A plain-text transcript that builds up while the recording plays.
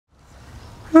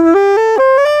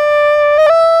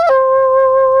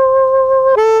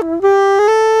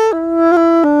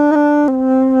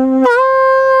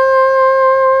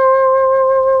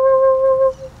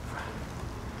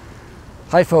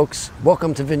Hi folks,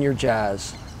 welcome to Vineyard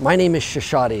Jazz. My name is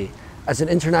ShaShaty. As an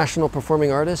international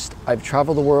performing artist, I've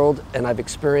traveled the world and I've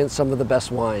experienced some of the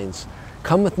best wines.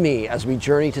 Come with me as we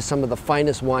journey to some of the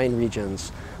finest wine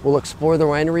regions. We'll explore the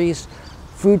wineries,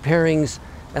 food pairings,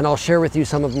 and I'll share with you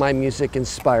some of my music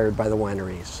inspired by the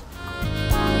wineries.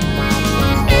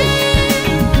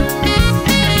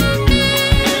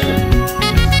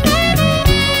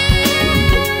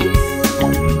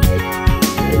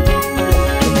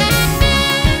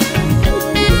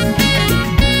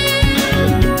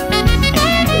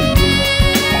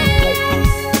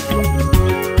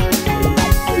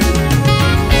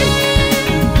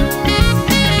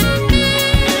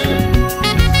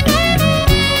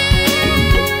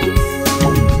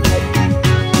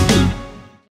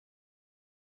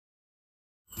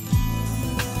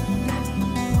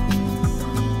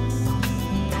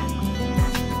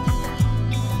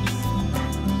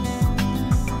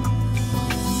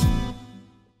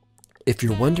 If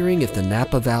you're wondering if the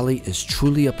Napa Valley is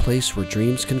truly a place where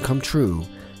dreams can come true,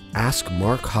 ask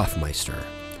Mark Hoffmeister.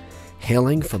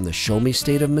 Hailing from the show-me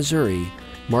state of Missouri,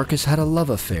 Mark has had a love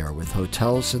affair with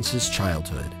hotels since his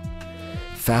childhood.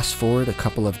 Fast forward a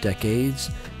couple of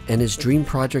decades, and his dream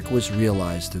project was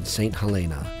realized in St.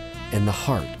 Helena, in the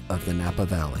heart of the Napa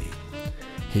Valley.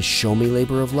 His show-me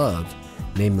labor of love,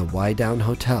 named the Wydown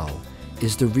Hotel,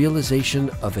 is the realization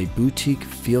of a boutique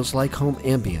feels-like-home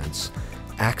ambience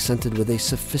accented with a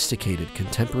sophisticated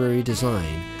contemporary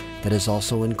design that is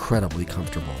also incredibly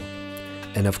comfortable.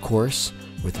 And of course,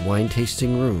 with wine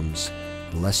tasting rooms,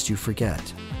 lest you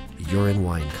forget, you're in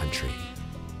wine country.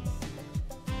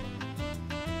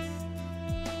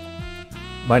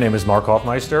 My name is Mark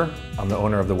Hoffmeister. I'm the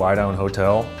owner of the Wydown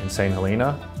Hotel in St.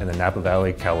 Helena in the Napa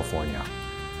Valley, California.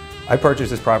 I purchased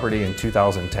this property in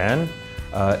 2010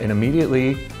 and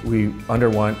immediately we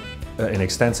underwent an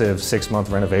extensive 6-month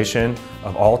renovation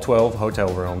of all 12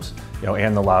 hotel rooms,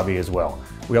 and the lobby as well.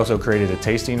 We also created a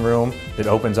tasting room that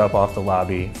opens up off the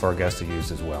lobby for our guests to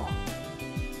use as well.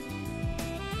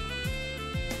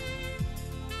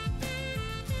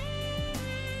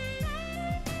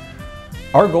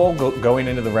 Our goal going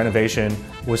into the renovation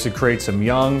was to create some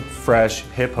young, fresh,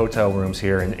 hip hotel rooms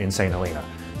here in St. Helena.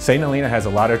 St. Helena has a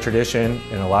lot of tradition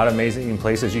and a lot of amazing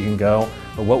places you can go,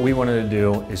 but what we wanted to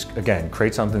do is, again,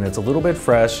 create something that's a little bit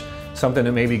fresh, something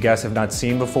that maybe guests have not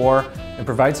seen before, and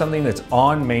provide something that's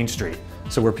on Main Street.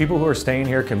 So where people who are staying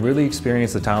here can really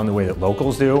experience the town the way that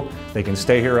locals do. They can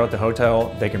stay here at the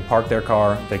hotel, they can park their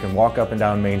car, they can walk up and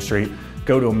down Main Street,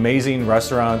 go to amazing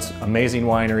restaurants, amazing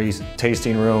wineries,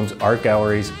 tasting rooms, art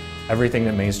galleries, everything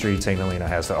that Main Street St. Helena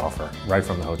has to offer, right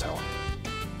from the hotel.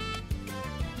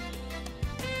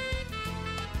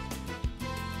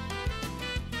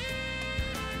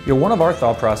 One of our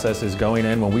thought processes going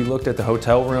in when we looked at the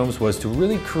hotel rooms was to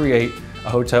really create a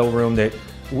hotel room that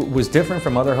was different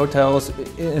from other hotels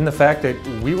in the fact that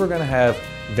we were going to have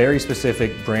very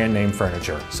specific brand name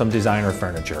furniture, some designer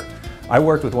furniture. I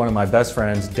worked with one of my best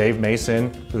friends, Dave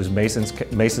Mason, who's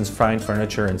Mason's Fine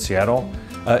Furniture in Seattle.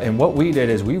 And what we did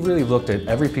is we really looked at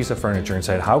every piece of furniture and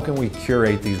said, how can we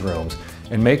curate these rooms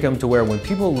and make them to where when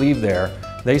people leave there,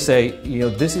 they say,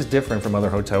 this is different from other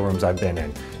hotel rooms I've been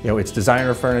in. It's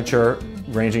designer furniture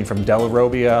ranging from Della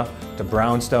Robbia to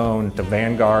Brownstone to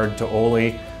Vanguard to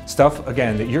Oli. Stuff,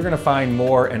 again, that you're going to find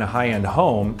more in a high-end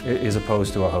home as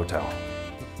opposed to a hotel.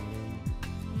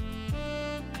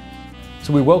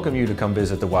 So we welcome you to come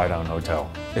visit the Wydown Hotel.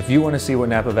 If you want to see what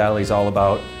Napa Valley is all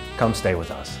about, come stay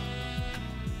with us.